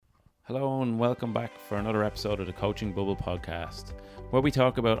Hello and welcome back for another episode of the Coaching Bubble podcast, where we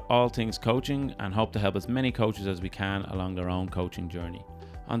talk about all things coaching and hope to help as many coaches as we can along their own coaching journey.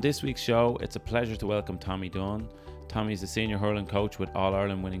 On this week's show, it's a pleasure to welcome Tommy Dunne. Tommy's a senior hurling coach with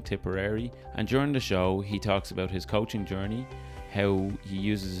All-Ireland winning Tipperary, and during the show he talks about his coaching journey, how he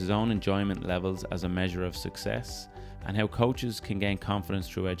uses his own enjoyment levels as a measure of success, and how coaches can gain confidence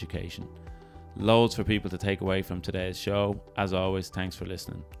through education. Loads for people to take away from today's show. As always, thanks for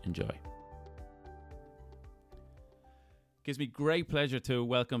listening. Enjoy. Gives me great pleasure to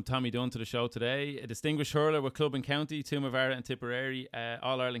welcome Tommy Dunne to the show today. A distinguished hurler with club and county, Tumavara and Tipperary,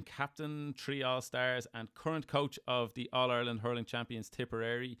 All-Ireland captain, 3 All-Stars, and current coach of the All-Ireland hurling champions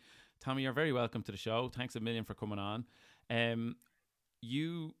Tipperary. Tommy, you're very welcome to the show. Thanks a million for coming on.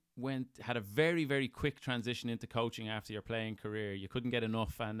 You had a very, very quick transition into coaching after your playing career. You couldn't get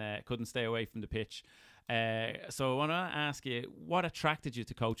enough and couldn't stay away from the pitch. So I want to ask you, what attracted you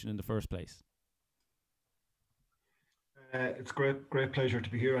to coaching in the first place? It's great pleasure to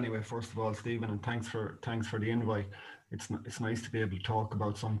be here anyway, first of all, Stephen, and thanks for the invite. It's nice to be able to talk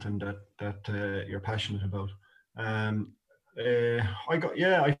about something that you're passionate about. I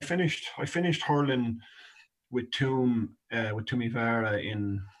finished hurling with Tumavara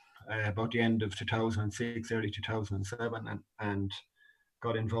in about the end of 2006, early 2007, and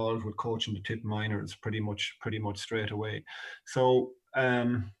got involved with coaching the Tip minors pretty much straight away. So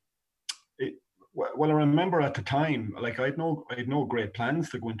well, I remember at the time, like I had no great plans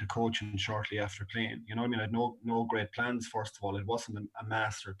to go into coaching shortly after playing. You know what I mean? I had no great plans. First of all, it wasn't a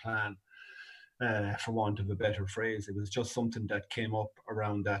master plan, for want of a better phrase. It was just something that came up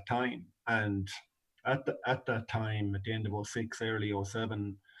around that time. And at that time, at the end of 2006, early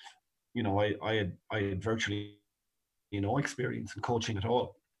 2007, you know, I had virtually no experience in coaching at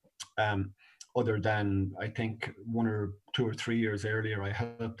all. Other than, I think, 1 or 2 or 3 years earlier, I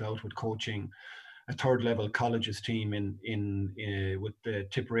helped out with coaching a third level colleges team in with the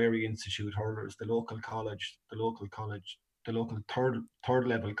Tipperary Institute hurlers, the local third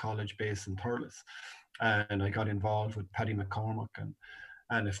level college based in Thurles, and I got involved with Paddy McCormack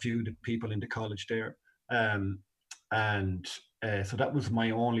and a few people in the college there, so that was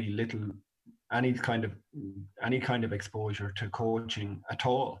my only any kind of exposure to coaching at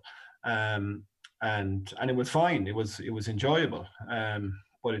all. And it was fine. It was enjoyable.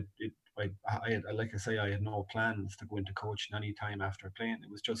 But I like I say, I had no plans to go into coaching any time after playing. It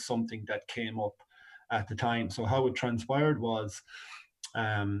was just something that came up at the time. So how it transpired was,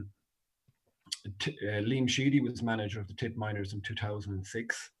 Liam Sheedy was manager of the Tip minors in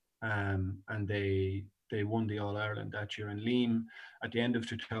 2006, and they won the All-Ireland that year. And Liam, at the end of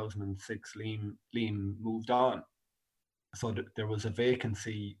 2006, Liam moved on. So there was a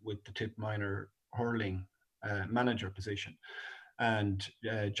vacancy with the Tip minor hurling manager position, and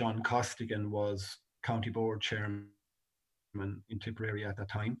John Costigan was county board chairman in Tipperary at that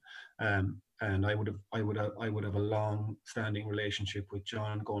time, and I would have a long-standing relationship with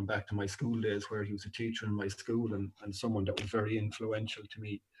John going back to my school days, where he was a teacher in my school and someone that was very influential to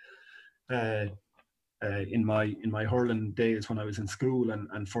me in my hurling days when I was in school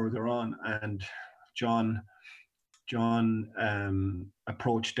and further on. And John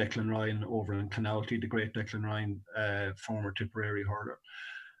approached Declan Ryan over in Clonalty, the great Declan Ryan, former Tipperary hurler.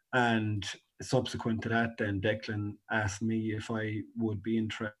 And subsequent to that, then Declan asked me if I would be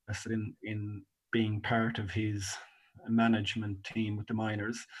interested in being part of his management team with the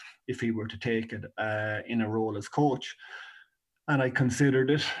minors, if he were to take it in a role as coach. And I considered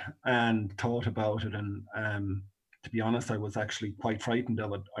it and thought about it. And to be honest, I was actually quite frightened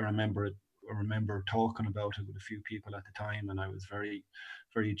of it. I remember talking about it with a few people at the time, and I was very,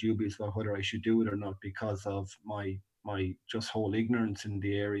 very dubious about whether I should do it or not because of my just whole ignorance in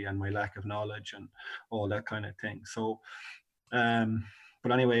the area and my lack of knowledge and all that kind of thing. So,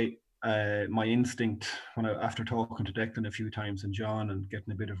 but anyway, my instinct, after talking to Declan a few times and John and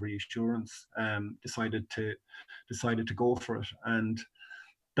getting a bit of reassurance, decided to go for it. And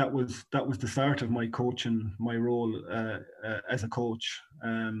that was the start of my coaching, my role as a coach.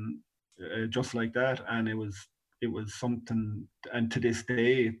 Just like that, and it was something, and to this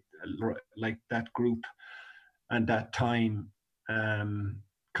day, like that group and that time,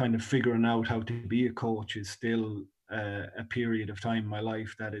 kind of figuring out how to be a coach is still a period of time in my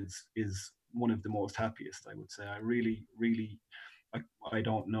life that is one of the most happiest, I would say. I really I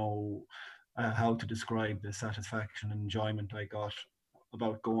don't know how to describe the satisfaction and enjoyment I got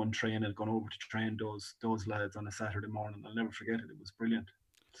about going over to train those lads on a Saturday morning. I'll never forget it. It was brilliant.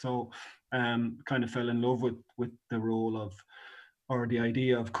 So kind of fell in love with the role of, or the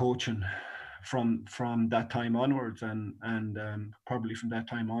idea of coaching from that time onwards, and probably from that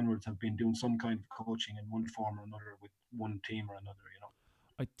time onwards, I've been doing some kind of coaching in one form or another with one team or another.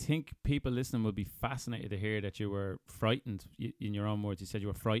 I think people listening will be fascinated to hear that you were frightened, in your own words. You said you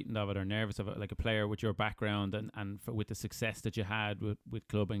were frightened of it or nervous of it, like a player with your background and with the success that you had with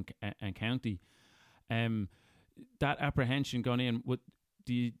club and county. That apprehension going in,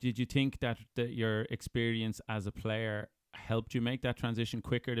 did you think that your experience as a player helped you make that transition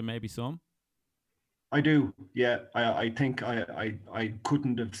quicker than maybe some? I do, yeah. I think I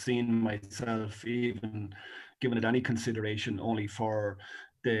couldn't have seen myself even given it any consideration only for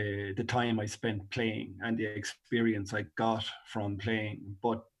the time I spent playing and the experience I got from playing.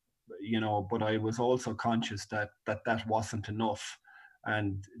 But but I was also conscious that wasn't enough,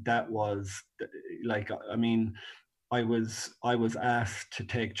 and that was like, I mean, I was asked to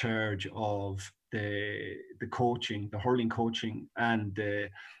take charge of the coaching, the hurling coaching, and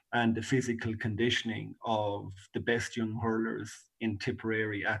the physical conditioning of the best young hurlers in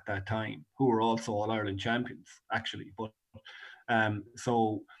Tipperary at that time, who were also All-Ireland champions, actually. But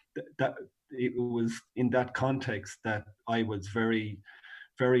so that it was in that context that I was very,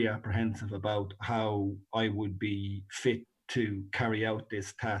 very apprehensive about how I would be fit to carry out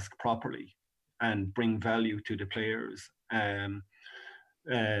this task properly and bring value to the players that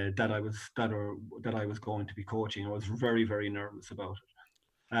I was going to be coaching. I was very, very nervous about it.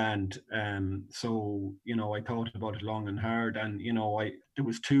 And so, I thought about it long and hard, and there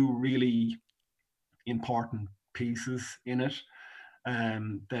was two really important pieces in it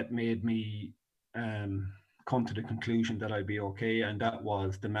that made me come to the conclusion that I'd be okay, and that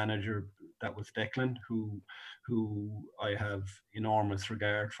was the manager, that was Declan, who I have enormous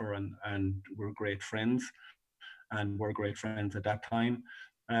regard for, and we're great friends, and were great friends at that time,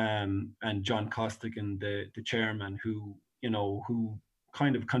 and John Costigan, the chairman, who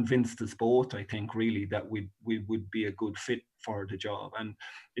kind of convinced us both, I think, really, that we would be a good fit for the job. And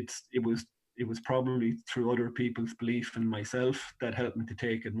it was probably through other people's belief in myself that helped me to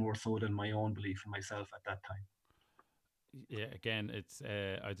take it more so than my own belief in myself at that time. Yeah, again, it's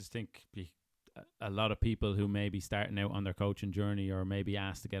I just think a lot of people who may be starting out on their coaching journey, or maybe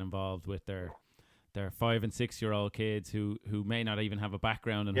asked to get involved with their 5 and 6 year old kids who may not even have a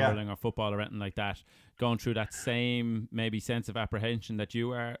background in hurling or football or anything like that, going through that same maybe sense of apprehension that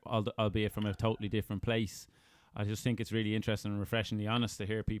you are, albeit from a totally different place. I just think it's really interesting and refreshingly honest to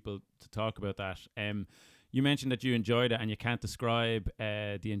hear people to talk about that. You mentioned that you enjoyed it and you can't describe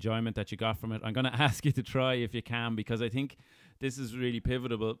the enjoyment that you got from it. I'm going to ask you to try if you can, because I think this is really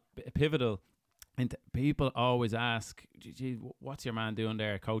pivotal. And people always ask, gee, what's your man doing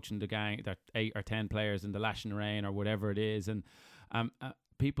there, coaching the gang, that 8 or 10 players in the lashing rain or whatever it is. And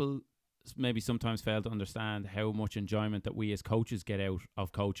people maybe sometimes fail to understand how much enjoyment that we as coaches get out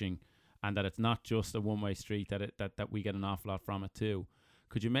of coaching, and that it's not just a one-way street, that we get an awful lot from it too.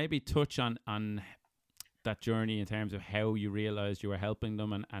 Could you maybe touch on that journey in terms of how you realised you were helping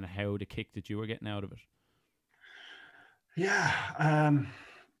them, and how the kick that you were getting out of it? Yeah,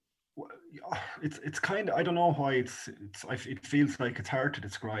 it's kind of, I don't know why it feels like it's hard to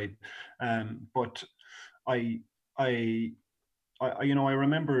describe, but I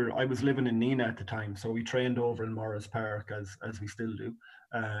remember I was living in Nina at the time, so we trained over in Morris Park as we still do,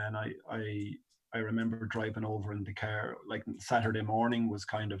 and I remember driving over in the car, like Saturday morning was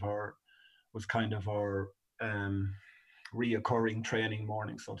kind of our reoccurring training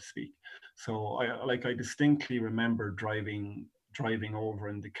morning, so to speak. So I distinctly remember driving over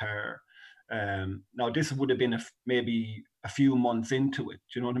in the car. Now this would have been maybe a few months into it.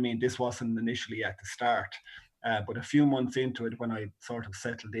 Do you know what I mean? This wasn't initially at the start, but a few months into it, when I sort of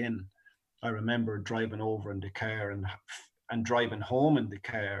settled in, I remember driving over in the car and driving home in the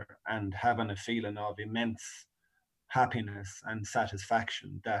car and having a feeling of immense happiness and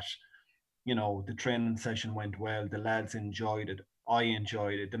satisfaction that, the training session went well, the lads enjoyed it, I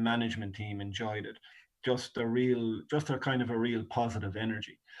enjoyed it, the management team enjoyed it. Just a kind of a real positive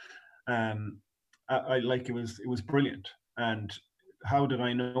energy. I like, it was brilliant. And how did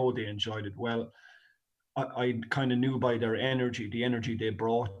I know they enjoyed it? Well, I kind of knew by their energy, the energy they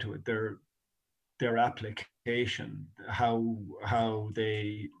brought to it, their application, how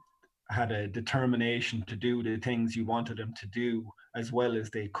they had a determination to do the things you wanted them to do as well as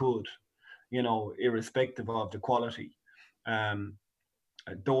they could, irrespective of the quality,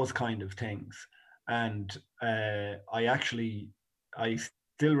 those kind of things. And I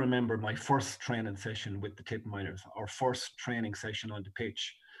still remember my first training session with the Tip Miners, our first training session on the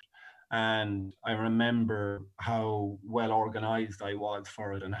pitch. And I remember how well organized I was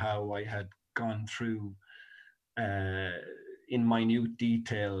for it, and how I had gone through in minute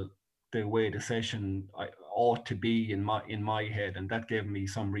detail the way the session ought to be in my head, and that gave me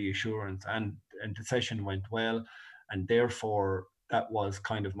some reassurance. And the session went well, and therefore that was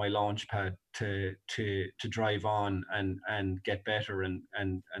kind of my launch pad to drive on and get better and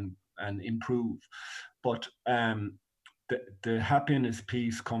improve. But the happiness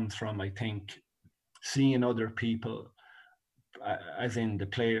piece comes from, I think, seeing other people, as in the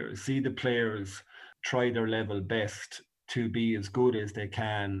players, see the players try their level best to be as good as they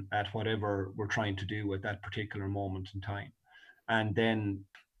can at whatever we're trying to do at that particular moment in time. And then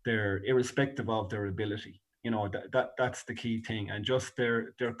they're irrespective of their ability. That's the key thing. And just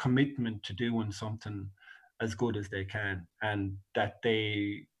their commitment to doing something as good as they can, and that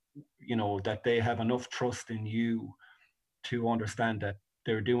they have enough trust in you to understand that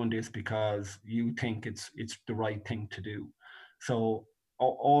they're doing this because you think it's the right thing to do. So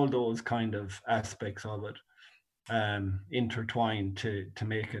all those kind of aspects of it intertwined to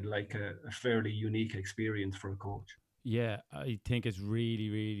make it like a fairly unique experience for a coach. Yeah, I think it's really,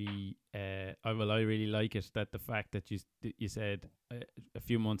 really. I really like it, that the fact that you said a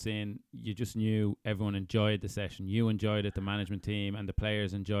few months in, you just knew everyone enjoyed the session. You enjoyed it, the management team and the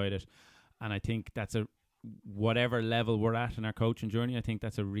players enjoyed it, and I think that's whatever level we're at in our coaching journey, I think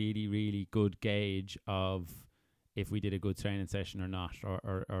that's a really, really good gauge of if we did a good training session or not,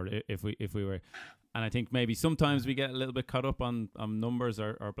 or if we were. And I think maybe sometimes we get a little bit caught up on numbers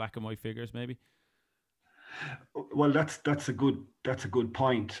or black and white figures, maybe. Well, that's a good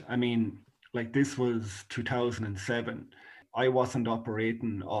point. I mean, like, this was 2007. I wasn't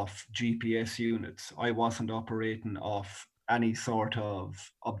operating off GPS units. I wasn't operating off any sort of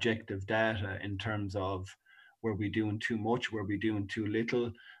objective data in terms of, were we doing too much? Were we doing too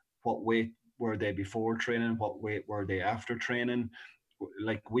little? What weight were they before training? What weight were they after training?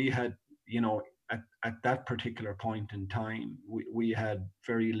 Like, we had, at that particular point in time, we had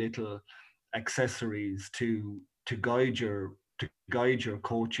very little accessories to guide your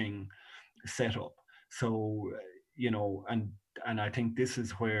coaching setup. So, and I think this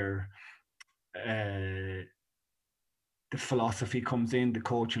is where the philosophy comes in, the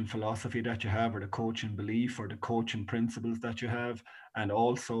coaching philosophy that you have, or the coaching belief, or the coaching principles that you have, and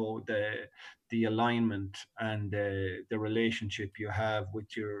also the alignment and the relationship you have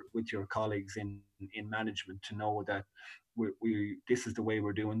with your colleagues in management, to know that we this is the way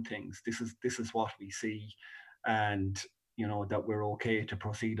we're doing things. This is what we see, and that we're okay to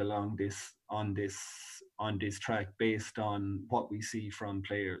proceed along on this track based on what we see from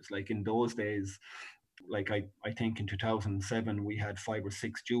players. Like, in those days, like, I think in 2007 we had 5 or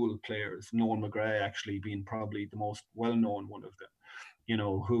 6 dual players, Noel McGrath actually being probably the most well-known one of them,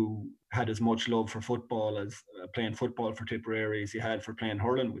 who had as much love for football as playing football for Tipperary as he had for playing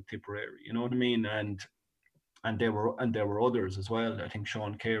hurling with Tipperary. You know what I mean? And there were others as well. I think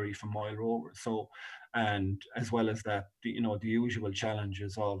Sean Carey from Moyle Rovers. So, and as well as that, the usual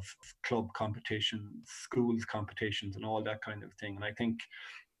challenges of club competitions, schools competitions, and all that kind of thing. And I think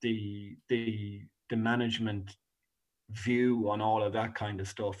the management view on all of that kind of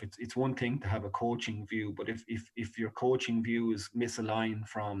stuff, it's one thing to have a coaching view, but if your coaching view is misaligned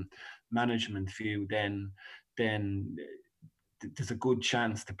from management view, then there's a good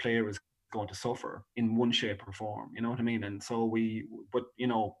chance the player is going to suffer in one shape or form. You know what I mean? And so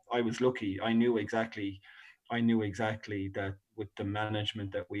I was lucky. I knew exactly that with the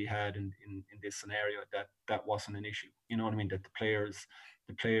management that we had in this scenario, that wasn't an issue. You know what I mean? That the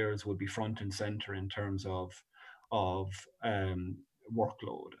players would be front and center in terms of workload.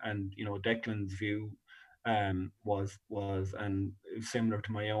 And Declan's view was and similar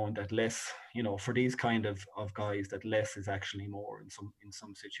to my own, that less, for these kind of guys, that less is actually more in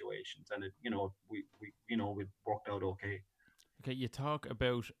some situations. And it we worked out okay. Okay, you talk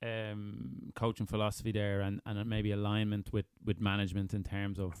about coaching philosophy there, and maybe alignment with management in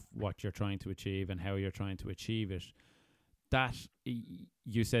terms of what you're trying to achieve and how you're trying to achieve it. That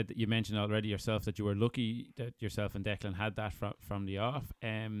you said, that you mentioned already yourself, that you were lucky that yourself and Declan had that from the off.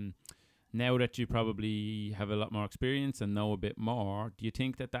 Now that you probably have a lot more experience and know a bit more, do you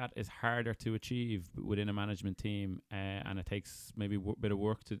think that is harder to achieve within a management team, and it takes maybe a bit of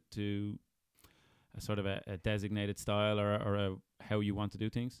work to a sort of a designated style or how you want to do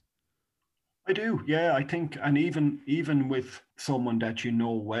things? I do, yeah. I think, and even with someone that you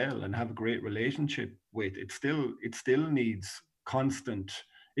know well and have a great relationship with, it still needs constant.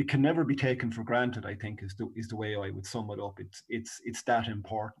 It can never be taken for granted, I think, is the way I would sum it up. It's that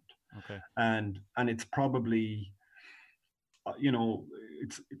important. Okay. And it's probably,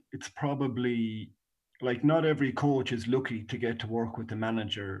 it's probably, like, not every coach is lucky to get to work with the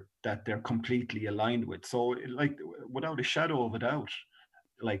manager that they're completely aligned with. So, like, without a shadow of a doubt,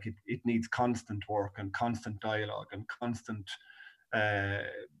 like it needs constant work and constant dialogue and constant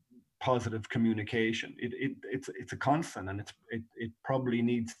positive communication. It's a constant, and it probably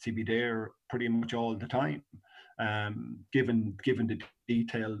needs to be there pretty much all the time, given the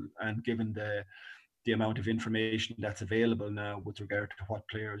detail and given the amount of information that's available now with regard to what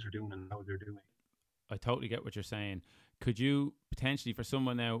players are doing and how they're doing. I totally get what you're saying. Could you potentially, for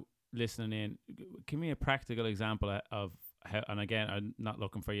someone now listening in, give me a practical example of how, and again, I'm not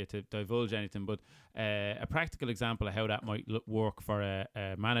looking for you to divulge anything, but a practical example of how that might work for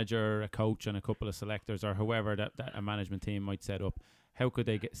a manager, a coach, and a couple of selectors, or whoever that a management team might set up. How could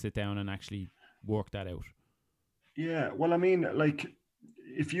they sit down and actually work that out? Yeah, well, I mean, like,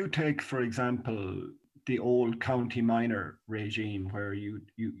 if you take, for example, the old county minor regime, where you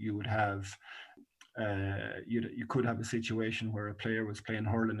would have you could have a situation where a player was playing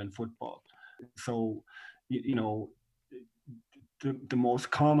hurling and football. So you know, the most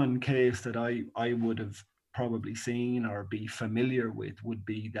common case that I would have probably seen or be familiar with would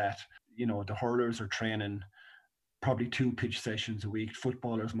be that, you know, the hurlers are training probably 2 pitch sessions a week.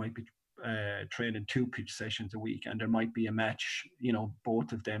 Footballers might be training 2 pitch sessions a week, and there might be a match. You know,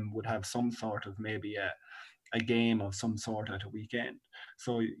 both of them would have some sort of maybe a game of some sort at a weekend.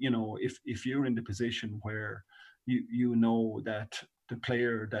 So, you know, if you're in the position where you know that the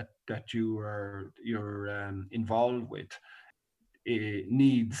player that you're involved with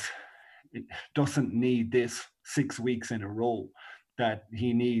doesn't need this 6 weeks in a row, that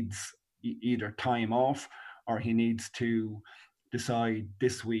he needs either time off, or he needs to decide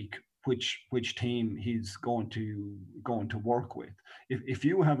this week which team he's going to work with. If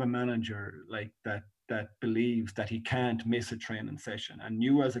you have a manager like that believes that he can't miss a training session, and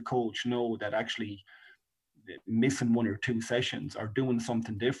you as a coach know that actually missing 1 or 2 sessions or doing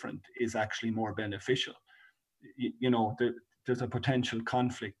something different is actually more beneficial, you know, there's a potential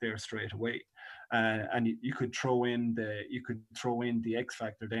conflict there straight away. And you could throw in the X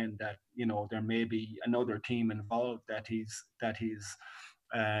factor then, that, you know, there may be another team involved that he's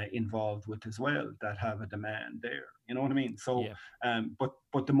involved with as well, that have a demand there. You know what I mean? So, yeah.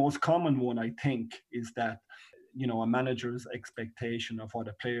 But the most common one, I think, is that, you know, a manager's expectation of what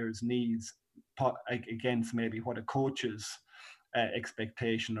a player's needs against maybe what a coach's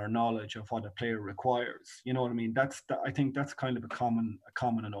expectation or knowledge of what a player requires. You know what I mean? I think that's kind of a common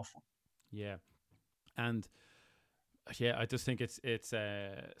enough one. Yeah, and yeah, I just think it's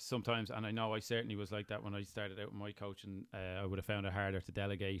sometimes, and I know I certainly was like that when I started out with my coaching. I would have found it harder to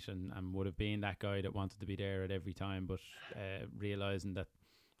delegate and would have been that guy that wanted to be there at every time, but realizing that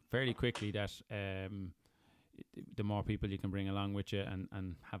fairly quickly that the more people you can bring along with you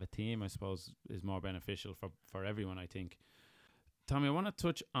and have a team, I suppose, is more beneficial for everyone, I think. Tommy, I want to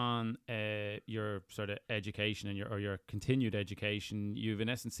touch on your sort of education and your continued education. You have an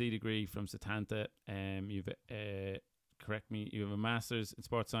S&C degree from Setanta. You've correct me. You have a master's in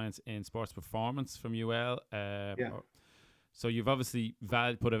sports science in sports performance from UL. Yeah. So you've obviously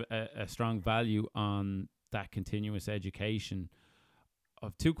put a strong value on that continuous education. I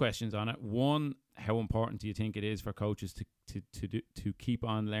have 2 questions on it. One, how important do you think it is for coaches to keep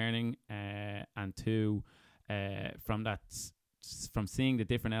on learning? And 2, from seeing the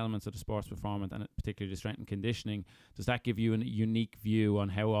different elements of the sports performance, and particularly the strength and conditioning, does that give you a unique view on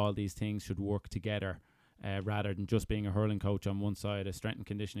how all these things should work together, rather than just being a hurling coach on one side, a strength and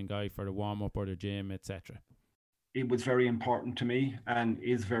conditioning guy for the warm-up or the gym, etc.? It was very important to me, and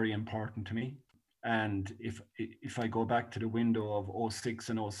is very important to me. And if I go back to the window of 06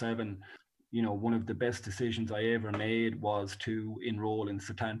 and 07, you know, one of the best decisions I ever made was to enroll in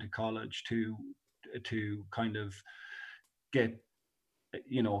Setanta College to kind of get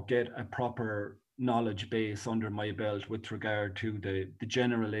a proper knowledge base under my belt with regard to the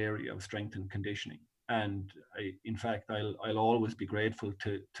general area of strength and conditioning. And in fact, I'll always be grateful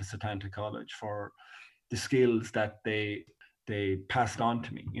to Setanta College for the skills that they passed on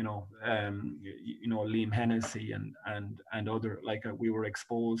to me. Liam Hennessy and other, like, we were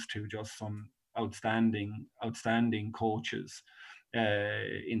exposed to just some outstanding coaches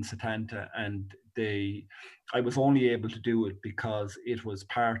in Setanta, and I was only able to do it because it was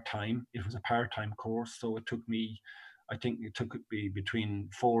part-time. It was a part-time course, so it took me between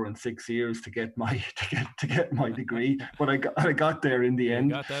 4 and 6 years to get my degree, but I got there in the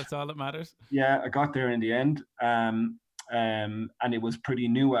end. That's all that matters. Yeah, I got there in the end, and it was pretty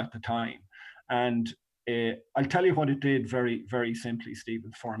new at the time. And I'll tell you what it did very, very simply,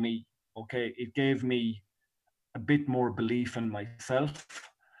 Stephen, for me. Okay, it gave me a bit more belief in myself,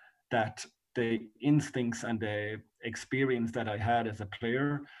 that the instincts and the experience that I had as a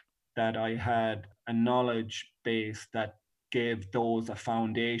player, that I had a knowledge base that gave those a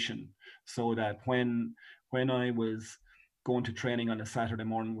foundation, so that when I was going to training on a Saturday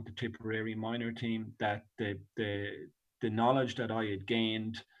morning with the Tipperary minor team, that the knowledge that I had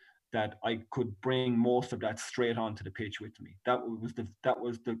gained, that I could bring most of that straight onto the pitch with me. That was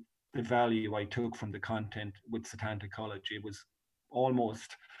the value I took from the content with Setanta College. It was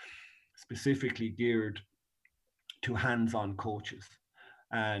almost specifically geared to hands-on coaches,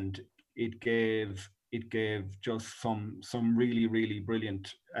 and it gave just some really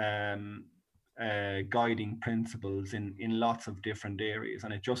brilliant guiding principles in lots of different areas,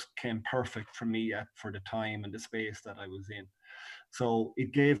 and it just came perfect for me for the time and the space that I was in. So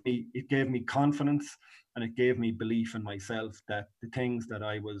it gave me confidence, and it gave me belief in myself that the things that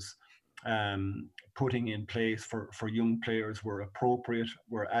I was putting in place for young players were appropriate,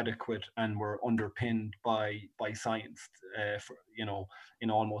 were adequate, and were underpinned by science. In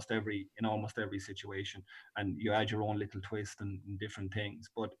almost every situation, and you add your own little twist and different things.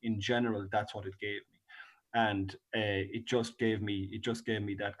 But in general, that's what it gave me, and it just gave me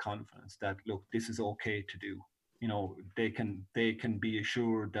that confidence that, look, this is okay to do. They can be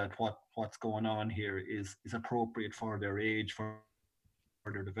assured that what's going on here is appropriate for their age, for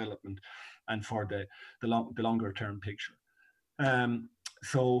their development, and for the longer term picture.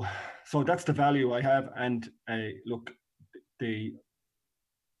 So that's the value I have, and look,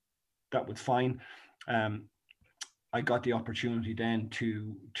 that was fine. I got the opportunity then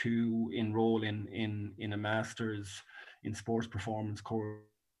to enroll in a master's in sports performance course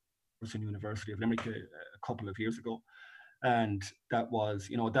in University of Limerick a couple of years ago. And that was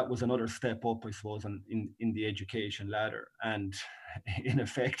another step up, I suppose, in the education ladder. And in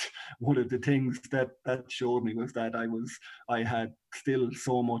effect, one of the things that showed me was that I had still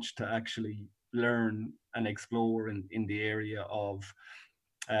so much to actually learn and explore in the area of,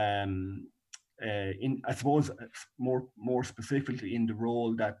 I suppose more specifically in the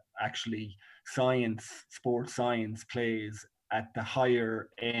role that actually sports science plays at the higher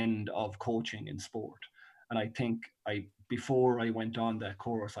end of coaching in sport. And I think before I went on that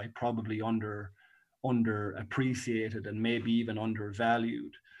course, I probably underappreciated and maybe even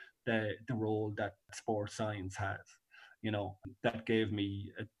undervalued the role that sports science has. That gave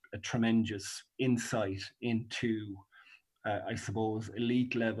me a tremendous insight into, I suppose,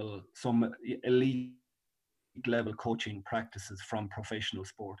 elite level coaching practices from professional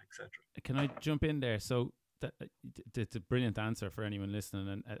sport, etc. Can I jump in there? So it's a brilliant answer for anyone listening,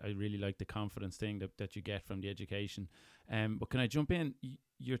 and I really like the confidence thing that you get from the education. But can I jump in?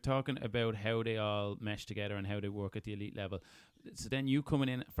 You're talking about how they all mesh together and how they work at the elite level. So then you coming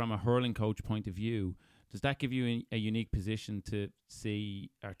in from a hurling coach point of view, does that give you a unique position to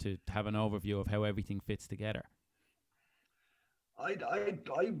see or to have an overview of how everything fits together? I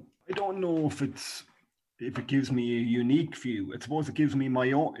don't know if it gives me a unique view. I suppose it gives me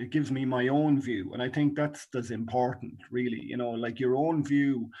my own view, and I think that's important, really. Like your own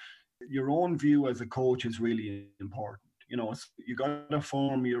view as a coach is really important. You got to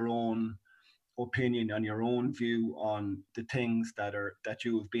form your own opinion and your own view on the things that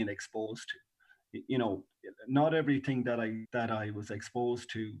you have been exposed to. Not everything that I was exposed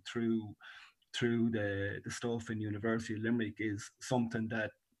to through the stuff in University of Limerick is something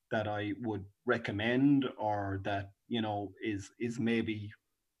that I would recommend, or that is maybe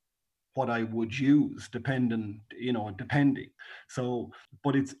what I would use, depending. So,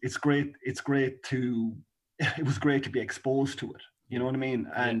 but it's great to it was great to be exposed to it. You know what I mean?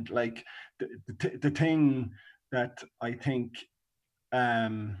 And like the thing that I think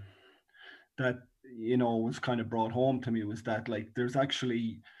that was kind of brought home to me was that, like, there's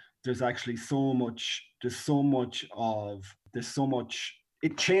so much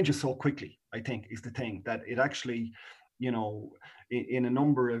it changes so quickly, I think, is the thing, that it actually, in a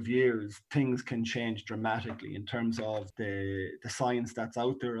number of years, things can change dramatically in terms of the science that's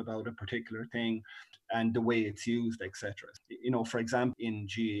out there about a particular thing and the way it's used, etc. For example, in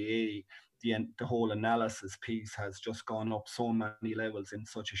GAA, the whole analysis piece has just gone up so many levels in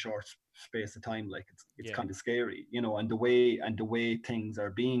such a short space of time. Like, it's kind of scary, and the way things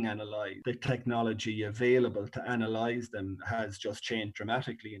are being analyzed, the technology available to analyze them has just changed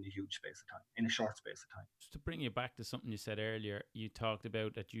dramatically in a short space of time. Just to bring you back to something you said earlier, you talked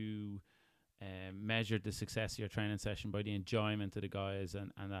about that you measured the success of your training session by the enjoyment of the guys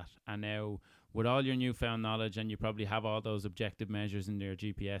and that. And now, with all your newfound knowledge, and you probably have all those objective measures in your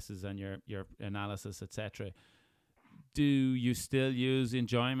GPSs and your analysis, etc., do you still use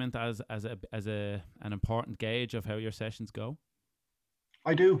enjoyment as an important gauge of how your sessions go?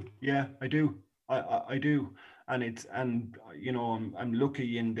 I do. Yeah, I do. I do. and I'm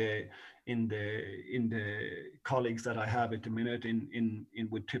lucky in the colleagues that I have at the minute in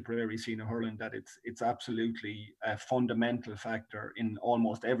with Tipperary Senior Hurling, that it's absolutely a fundamental factor in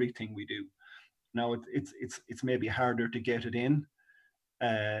almost everything we do. Now it's maybe harder to get it in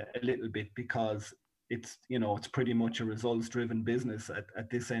a little bit, because it's pretty much a results driven business at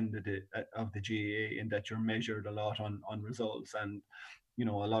this end of the GAA, in that you're measured a lot on results, and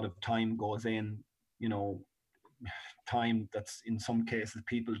a lot of time goes in, time that's in some cases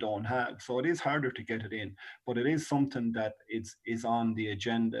people don't have. So it is harder to get it in, but it is something that is on the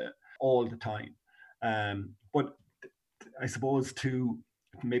agenda all the time. But I suppose to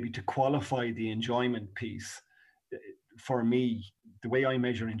qualify the enjoyment piece, for me, the way I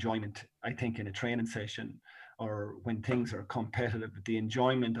measure enjoyment, I think in a training session or when things are competitive, the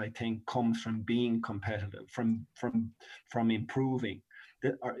enjoyment, I think, comes from being competitive, from improving.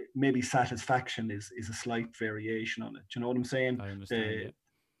 Or maybe satisfaction is a slight variation on it. Do you know what I'm saying? I understand.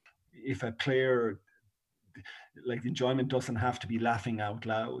 If a player, like, enjoyment doesn't have to be laughing out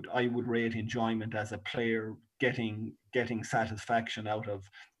loud. I would rate enjoyment as a player getting satisfaction out of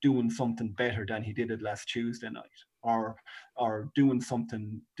doing something better than he did it last Tuesday night, or doing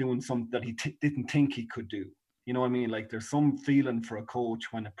something that he didn't think he could do. You know what I mean? Like, there's some feeling for a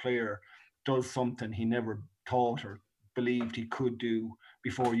coach when a player does something he never thought or believed he could do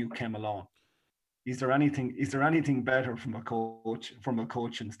before you came along. Is there anything better from a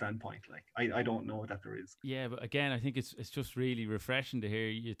coaching standpoint? Like, I don't know that there is. Yeah, but again, I think it's just really refreshing to hear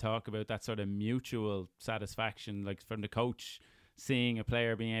you talk about that sort of mutual satisfaction, like from the coach seeing a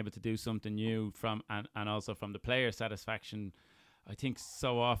player being able to do something new, and also from the player satisfaction. I think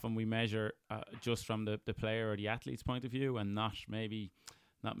so often we measure just from the player or the athlete's point of view, and not maybe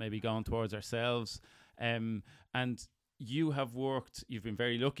going towards ourselves. And you've been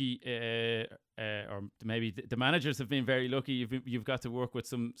very lucky, or maybe the managers have been very lucky. You've got to work with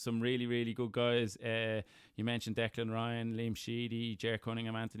some really, really good guys. You mentioned Declan Ryan, Liam Sheedy, Ger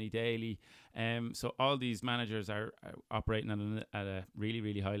Cunningham, Anthony Daly. So all these managers are operating at a really,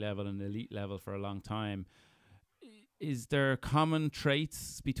 really high level, an elite level for a long time. Is there common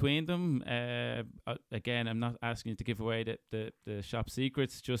traits between them? Again, I'm not asking you to give away the shop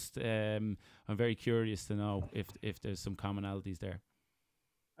secrets. Just I'm very curious to know if there's some commonalities there.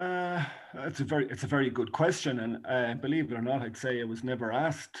 It's a very good question, and believe it or not, I'd say I was never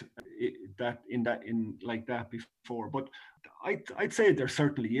asked in like that before. But I'd say there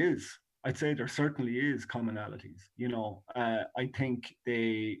certainly is. I'd say there certainly is commonalities. I think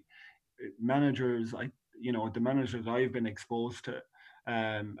managers, the managers I've been exposed to,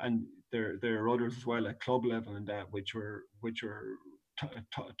 and there are others as well at club level and that, which were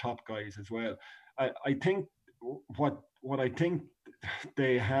top guys as well. I think what I think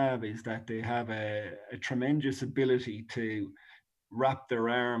they have is that they have a tremendous ability to wrap their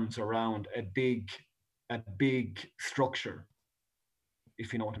arms around a big structure,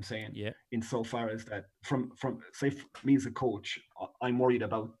 if you know what I'm saying. Yeah. Insofar as that, from say me as a coach, I'm worried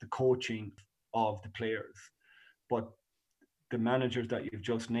about the coaching of the players, but the managers that you've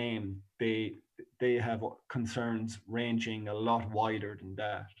just named, they have concerns ranging a lot wider than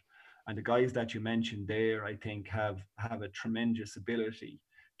that. And the guys that you mentioned there, I think, have a tremendous ability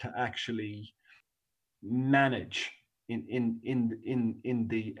to actually manage in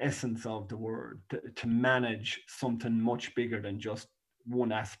the essence of the word, to manage something much bigger than just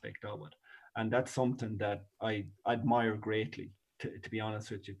one aspect of it. And that's something that I admire greatly, to be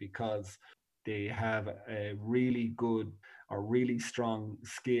honest with you, because they have a really good or really strong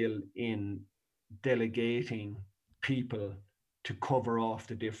skill in delegating people to cover off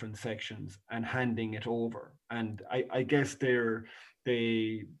the different sections and handing it over. And I guess their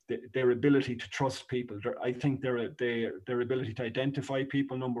ability to trust people, I think their ability to identify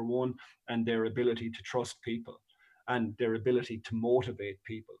people, number one, and their ability to trust people, and their ability to motivate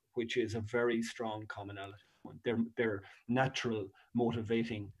people, which is a very strong commonality. Their natural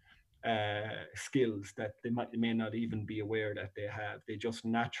motivating skills that they may not even be aware that they have. They just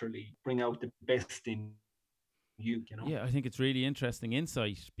naturally bring out the best in you. Yeah, I think it's really interesting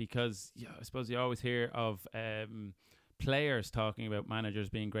insight, because I suppose you always hear of players talking about managers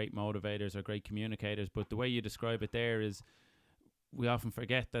being great motivators or great communicators, but the way you describe it there is, we often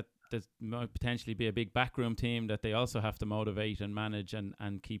forget that there might potentially be a big backroom team that they also have to motivate and manage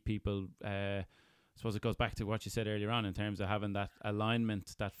and keep people. I suppose it goes back to what you said earlier on in terms of having that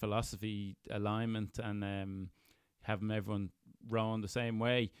alignment, that philosophy alignment, and having everyone rowing the same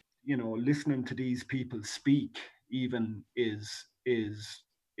way. Listening to these people speak even is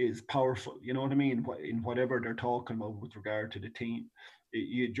powerful. You know what I mean? In whatever they're talking about with regard to the team.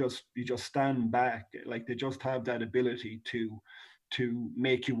 you just stand back. Like, they just have that ability to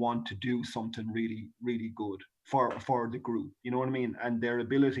make you want to do something really, really good for the group. You know what I mean? And their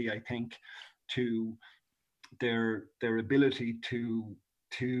ability, I think, to their ability to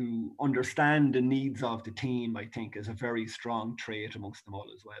understand the needs of the team, I think, is a very strong trait amongst them all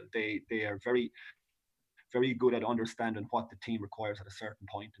as well. They are very, very good at understanding what the team requires at a certain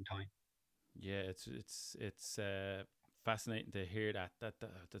point in time. Yeah, it's fascinating to hear that.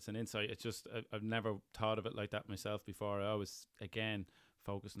 That's an insight. It's just I've never thought of it like that myself before. I always, again,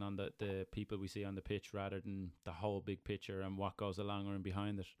 focusing on the people we see on the pitch rather than the whole big picture and what goes along or in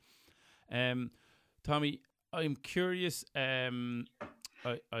behind it. Tommy, I'm curious.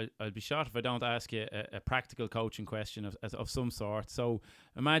 I'll be shocked if I don't ask you a practical coaching question of some sort. So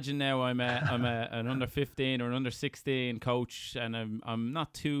imagine now I'm an under 15 or an under 16 coach, and I'm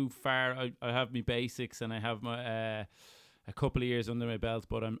not too far. I have my basics and I have my a couple of years under my belt,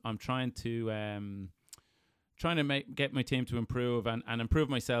 but I'm trying to get my team to improve and improve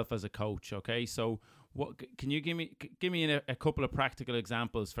myself as a coach. Okay, so what can you give me a couple of practical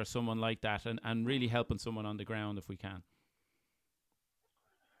examples for someone like that, and really helping someone on the ground if we can?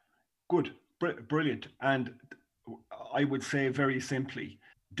 Good, brilliant. And I would say very simply,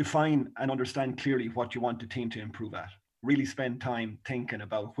 define and understand clearly what you want the team to improve at. Really spend time thinking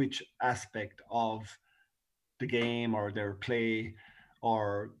about which aspect of the game or their play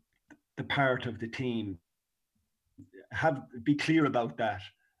or the part of the team. Be clear about that,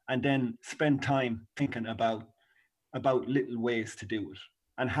 and then spend time thinking about little ways to do it,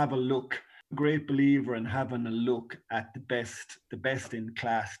 and have a look. Great believer in having a look at the best in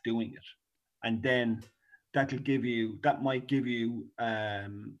class doing it, and then that might give you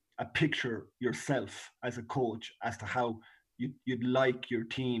a picture yourself as a coach as to how you'd like your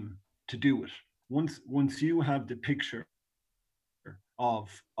team to do it. Once you have the picture of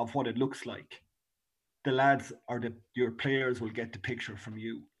what it looks like, the lads or your players will get the picture from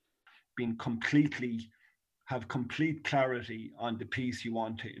you, being have complete clarity on the piece you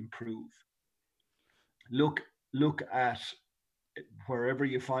want to improve. Look at wherever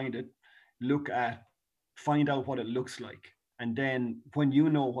you find it, find out what it looks like. And then when you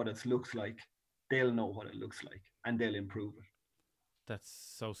know what it looks like, they'll know what it looks like and they'll improve it. That's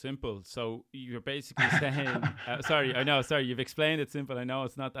so simple. So you're basically saying, sorry, you've explained it simple. I know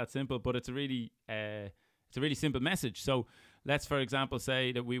it's not that simple, but it's a really simple message. So let's, for example,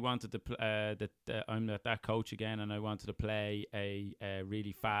 say that we wanted to I'm that coach again, and I wanted to play a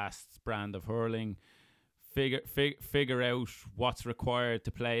really fast brand of hurling. Figure out what's required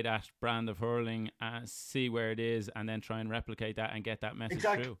to play that brand of hurling, and see where it is, and then try and replicate that and get that message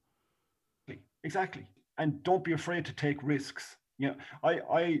through. Exactly. And don't be afraid to take risks. You know,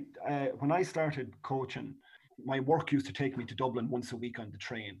 when I started coaching, my work used to take me to Dublin once a week on the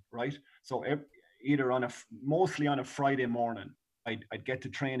train, right? So either mostly on a Friday morning, I'd get to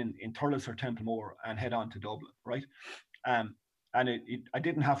train in Thurles or Templemore and head on to Dublin, right? And I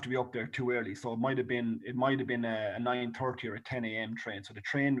didn't have to be up there too early, so it might have been a 9:30 or a 10 a.m. train. So the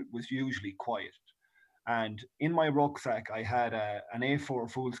train was usually quiet, and in my rucksack I had an A4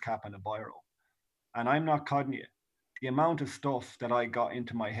 fool's cap and a biro. And I'm not kidding you, the amount of stuff that I got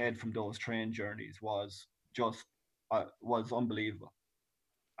into my head from those train journeys was just was unbelievable.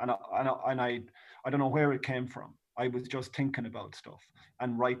 And I don't know where it came from. I was just thinking about stuff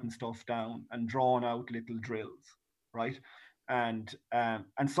and writing stuff down and drawing out little drills, right? And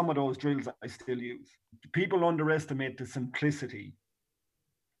some of those drills I still use. People underestimate the simplicity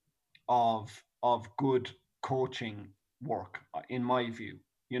of good coaching work, in my view.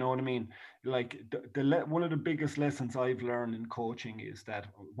 You know what I mean? Like one of the biggest lessons I've learned in coaching is that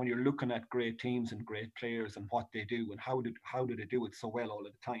when you're looking at great teams and great players and what they do and how do they do it so well all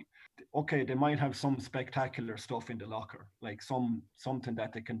of the time. Okay, they might have some spectacular stuff in the locker, like something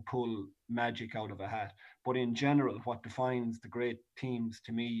that they can pull magic out of a hat. But in general, what defines the great teams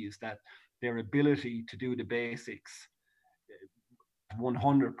to me is that their ability to do the basics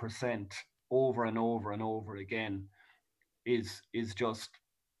 100% over and over and over again is just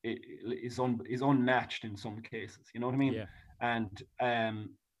is unmatched in some cases. You know what I mean? Yeah. And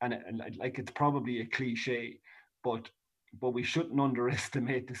like, it's probably a cliche, but we shouldn't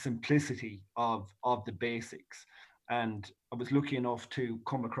underestimate the simplicity of the basics. And I was lucky enough to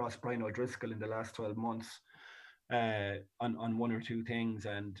come across Brian O'Driscoll in the last 12 months on one or two things.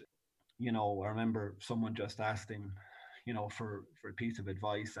 And, you know, I remember someone just asked him, you know, for a piece of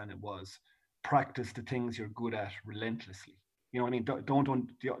advice, and it was, practice the things you're good at relentlessly. You know what I mean?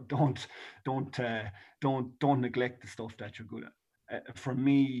 Don't neglect the stuff that you're good at. For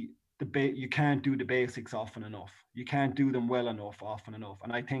me, you can't do the basics often enough. You can't do them well enough often enough.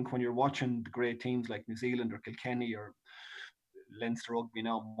 And I think when you're watching the great teams like New Zealand or Kilkenny or Leinster Rugby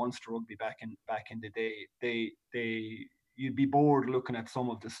now, Munster Rugby back in the day, they you'd be bored looking at some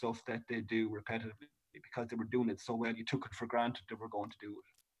of the stuff that they do repetitively because they were doing it so well. You took it for granted they were going to do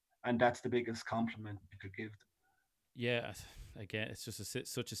it, and that's the biggest compliment you could give them. Yeah, again, it's just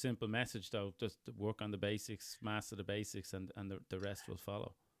such a simple message, though. Just work on the basics, master the basics, and the rest will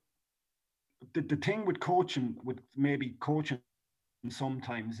follow. The thing with coaching,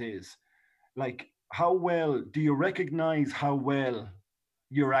 sometimes is like, how well do you recognize how well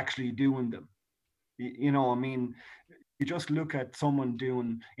you're actually doing them? You know, I mean, you just look at someone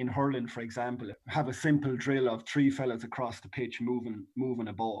doing in hurling, for example, have a simple drill of three fellas across the pitch moving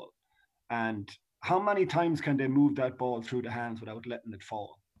a ball. And how many times can they move that ball through the hands without letting it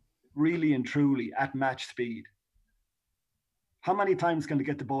fall? Really and truly at match speed. How many times can they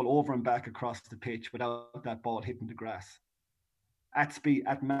get the ball over and back across the pitch without that ball hitting the grass? At speed,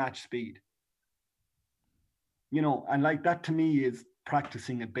 at match speed. You know, and like that to me is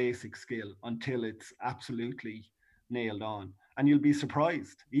practicing a basic skill until it's absolutely nailed on. And you'll be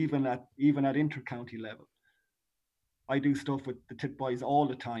surprised, even at intercounty level. I do stuff with the tip boys all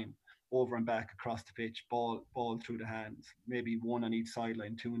the time, over and back across the pitch, ball through the hands, maybe one on each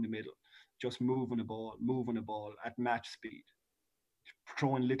sideline, two in the middle, just moving a ball at match speed,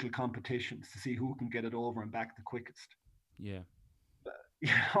 throwing little competitions to see who can get it over and back the quickest. Yeah.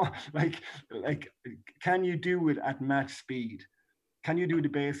 You know, like, can you do it at match speed? Can you do the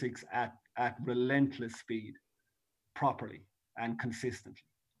basics at relentless speed, properly and consistently?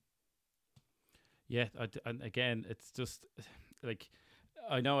 Yeah, and again, it's just like,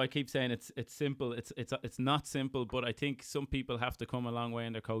 I know I keep saying it's simple. It's not simple, but I think some people have to come a long way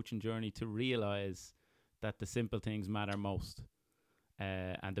in their coaching journey to realize that the simple things matter most,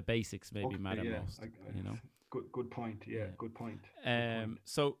 and the basics maybe matter most. You know, good point. Yeah, good point.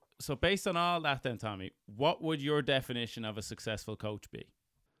 So based on all that, then, Tommy, what would your definition of a successful coach be?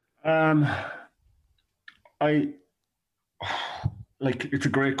 Like, it's a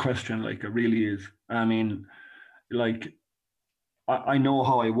great question. Like, it really is. I mean, like, I know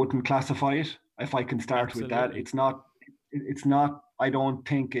how I wouldn't classify it. If I can start Absolutely. with that, it's not. I don't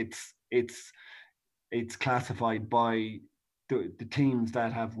think it's classified by the teams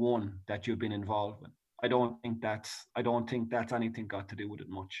that have won that you've been involved with. I don't think that's anything got to do with it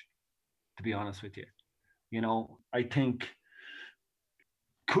much, to be honest with you. You know, I think,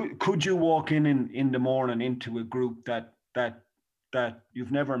 could you walk in the morning into a group that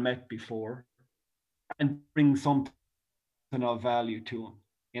you've never met before and bring something of value to them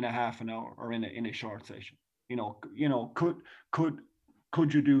in a half an hour or in a short session? You know,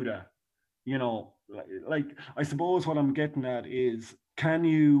 could you do that? You know, like, I suppose what I'm getting at is, can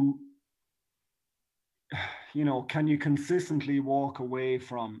you consistently walk away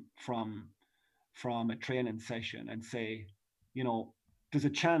from a training session and say, you know, there's a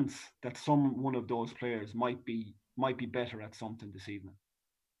chance that one of those players might be better at something this evening.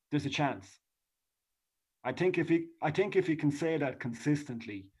 There's a chance. I think if you can say that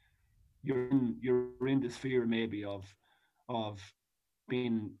consistently, you're in the sphere maybe of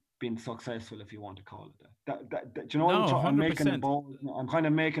being successful, if you want to call it that. Do you know what I'm making a balls? I'm kind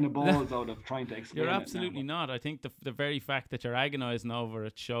of making a balls out of trying to explain. You're absolutely not. I think the very fact that you're agonising over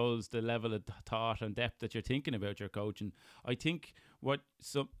it shows the level of thought and depth that you're thinking about your coaching. I think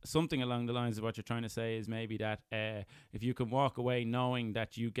something along the lines of what you're trying to say is maybe that if you can walk away knowing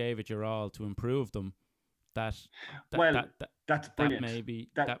that you gave it your all to improve them, that's brilliant. That may be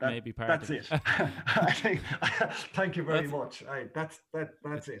part that's of it. I think. Thank you very much. That's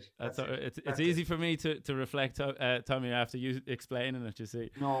it. It's easy for me to reflect, Tommy, after you explaining it. You see.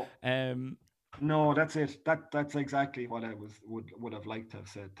 No, that's it. That's exactly what I would have liked to have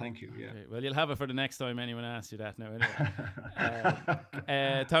said. Thank you. Yeah. Okay, well, you'll have it for the next time anyone asks you that now.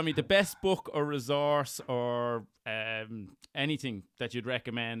 Anyway, Tommy, the best book or resource or anything that you'd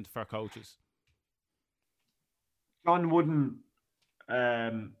recommend for coaches? John Wooden,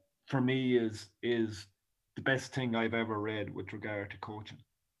 for me, is the best thing I've ever read with regard to coaching.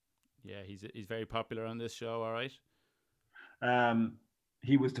 Yeah, he's very popular on this show. All right.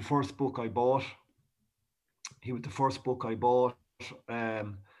 He was the first book I bought.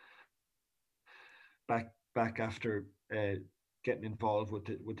 Back after getting involved with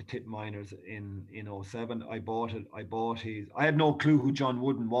the Tip Miners in 07. I bought it. I had no clue who John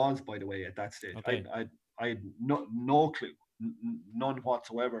Wooden was, by the way, at that stage. Okay. I had no clue, none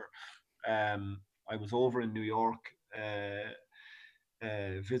whatsoever. I was over in New York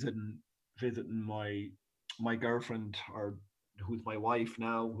visiting my girlfriend, or who's my wife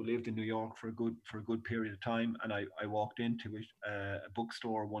now, who lived in New York for a good period of time, and I walked into a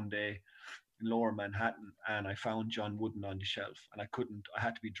bookstore one day in Lower Manhattan, and I found John Wooden on the shelf, and I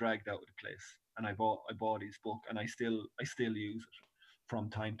had to be dragged out of the place, and I bought his book, and I still use it from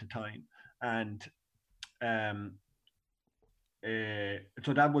time to time, and um,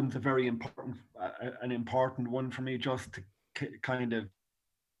 so that one's a very important an important one for me, just to kind of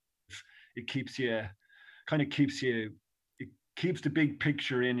it keeps you kind of keeps you it keeps the big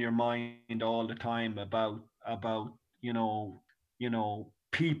picture in your mind all the time about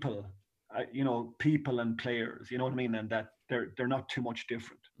people, people and players, you know what I mean, and that they're not too much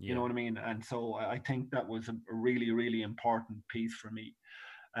different, you know what I mean, and so I think that was a really really important piece for me,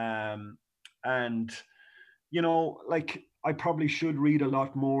 and like I probably should read a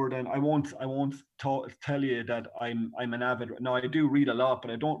lot more than I won't tell you that I'm an avid. No, I do read a lot,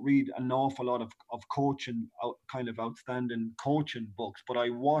 but I don't read an awful lot of coaching, kind of outstanding coaching books. But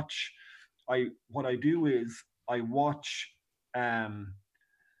what I do is I watch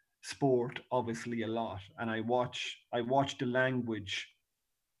sport obviously a lot, and I watch the language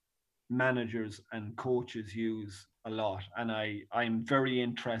managers and coaches use a lot, and I'm very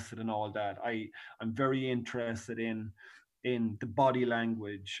interested in all that. I'm very interested in the body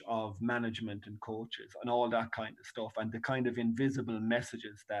language of management and coaches and all that kind of stuff, and the kind of invisible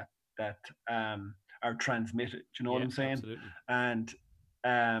messages that are transmitted, you know what I'm saying? Absolutely.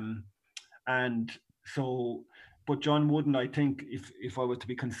 um and so, but John Wooden, I think if I was to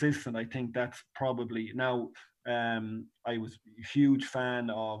be consistent, I think that's probably now. I was a huge fan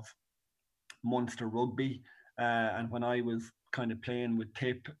of Munster rugby. And when I was kind of playing with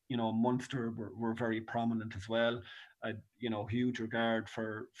Tip, Munster were very prominent as well. I, huge regard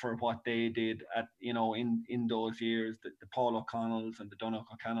for what they did at, in those years, the Paul O'Connells and the Dunne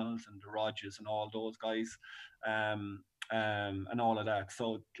O'Connells and the Rodges and all those guys, and all of that.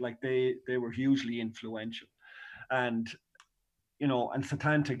 So like they were hugely influential, and and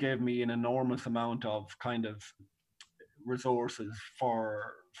Setanta gave me an enormous amount of kind of resources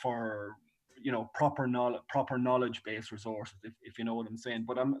for proper knowledge based resources, if you know what I'm saying.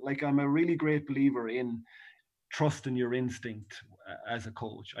 But I'm a really great believer in trusting your instinct as a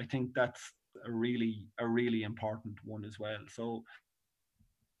coach. I think that's a really important one as well. So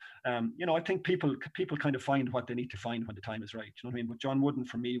I think people kind of find what they need to find when the time is right, you know what I mean. But John Wooden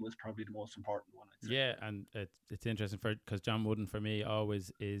for me was probably the most important one, I'd say. Yeah, and it's interesting because John Wooden for me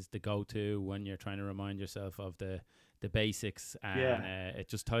always is the go-to when you're trying to remind yourself of the basics, and it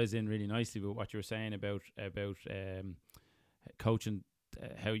just ties in really nicely with what you were saying about coaching,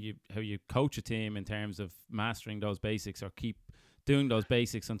 how you coach a team in terms of mastering those basics or keep doing those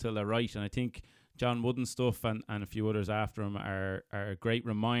basics until they're right. And I think John Wooden stuff and a few others after him are great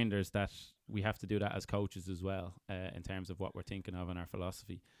reminders that we have to do that as coaches as well, in terms of what we're thinking of in our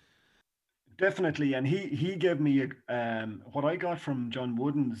philosophy. Definitely, and he gave me what I got from John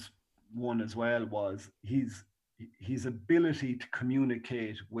Wooden's one as well was his ability to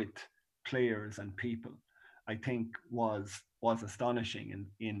communicate with players and people. I think was astonishing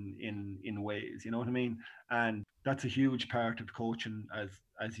in ways, you know what I mean, and that's a huge part of coaching,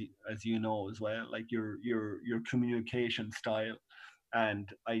 as you know as well, like your communication style.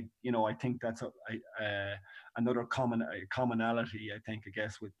 And I think that's another commonality, I think, I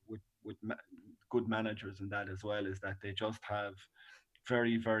guess, with good managers and that as well, is that they just have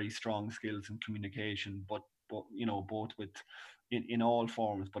very very strong skills in communication, but both with in all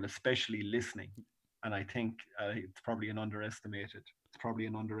forms, but especially listening. And I think it's probably an underestimated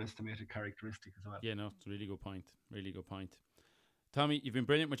characteristic as well. Yeah, no, it's a really good point. Really good point. Tommy, you've been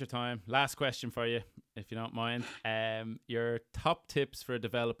brilliant with your time. Last question for you, if you don't mind. Your top tips for a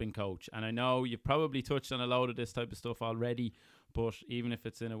developing coach. And I know you've probably touched on a load of this type of stuff already, but even if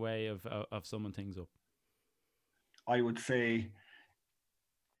it's in a way of summing things up. I would say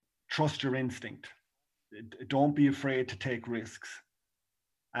trust your instinct. Don't be afraid to take risks.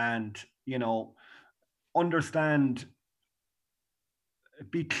 And, understand,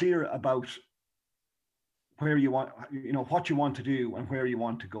 be clear about where you want, what you want to do and where you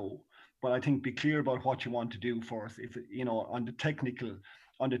want to go. But I think be clear about what you want to do first, if on the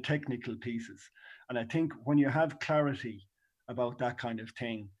technical pieces. And I think when you have clarity about that kind of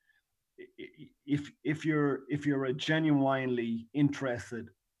thing, if you're a genuinely interested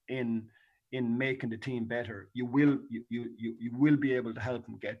in making the team better, you will be able to help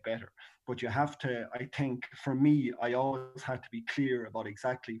them get better. But you have to, I think, for me, I always had to be clear about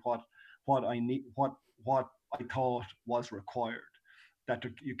exactly what I need, what I thought was required. That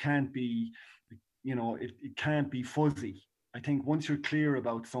you can't be, it can't be fuzzy. I think once you're clear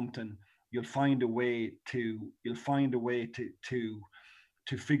about something, you'll find a way to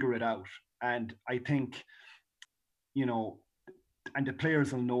figure it out. And I think, and the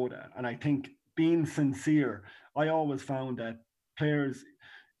players will know that. And I think being sincere, I always found that players,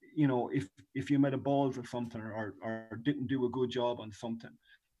 if you made a balls of something or didn't do a good job on something,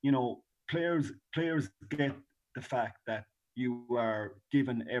 players get the fact that you are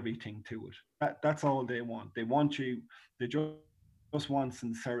given everything to it. That's all they want. They just want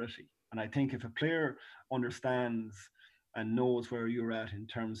sincerity. And I think if a player understands and knows where you're at in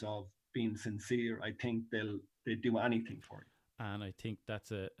terms of being sincere, I think they do anything for you. And I think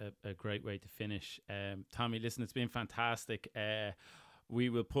that's a great way to finish. Tommy, listen, it's been fantastic. We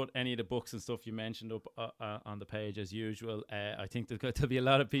will put any of the books and stuff you mentioned up on the page as usual. I think there'll be a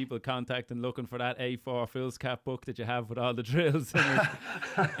lot of people contacting, looking for that A4 foolscap book that you have with all the drills in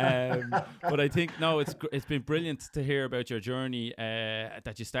it. But I think, no, it's been brilliant to hear about your journey,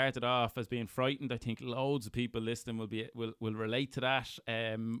 that you started off as being frightened. I think loads of people listening will relate to that,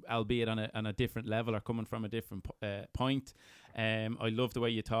 albeit on a different level or coming from a different point. I love the way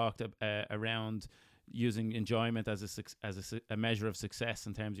you talked around using enjoyment as a measure of success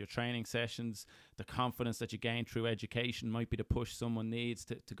in terms of your training sessions. The confidence that you gain through education might be the push someone needs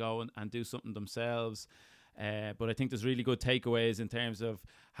to go and do something themselves. But I think there's really good takeaways in terms of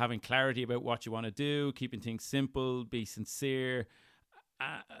having clarity about what you want to do, keeping things simple, be sincere.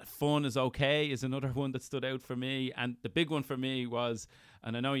 Fun is okay is another one that stood out for me. And the big one for me was,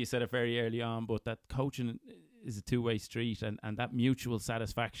 and I know you said it very early on, but that coaching is a two-way street, and that mutual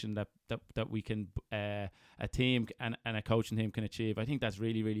satisfaction that we can a team and a coaching team can achieve. I think that's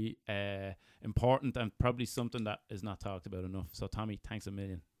really, really important, and probably something that is not talked about enough. So Tommy, thanks a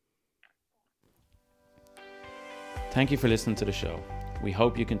million. Thank you for listening to the show. We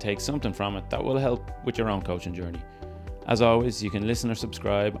hope you can take something from it that will help with your own coaching journey. As always, you can listen or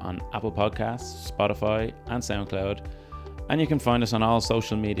subscribe on Apple Podcasts, Spotify and SoundCloud, and you can find us on all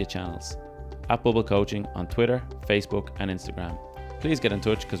social media channels at Bubble Coaching on Twitter, Facebook and Instagram. Please get in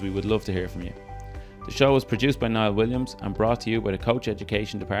touch because we would love to hear from you. The show was produced by Niall Williams and brought to you by the Coach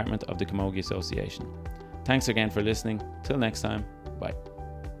Education Department of the Camogie Association. Thanks again for listening. Till next time, bye.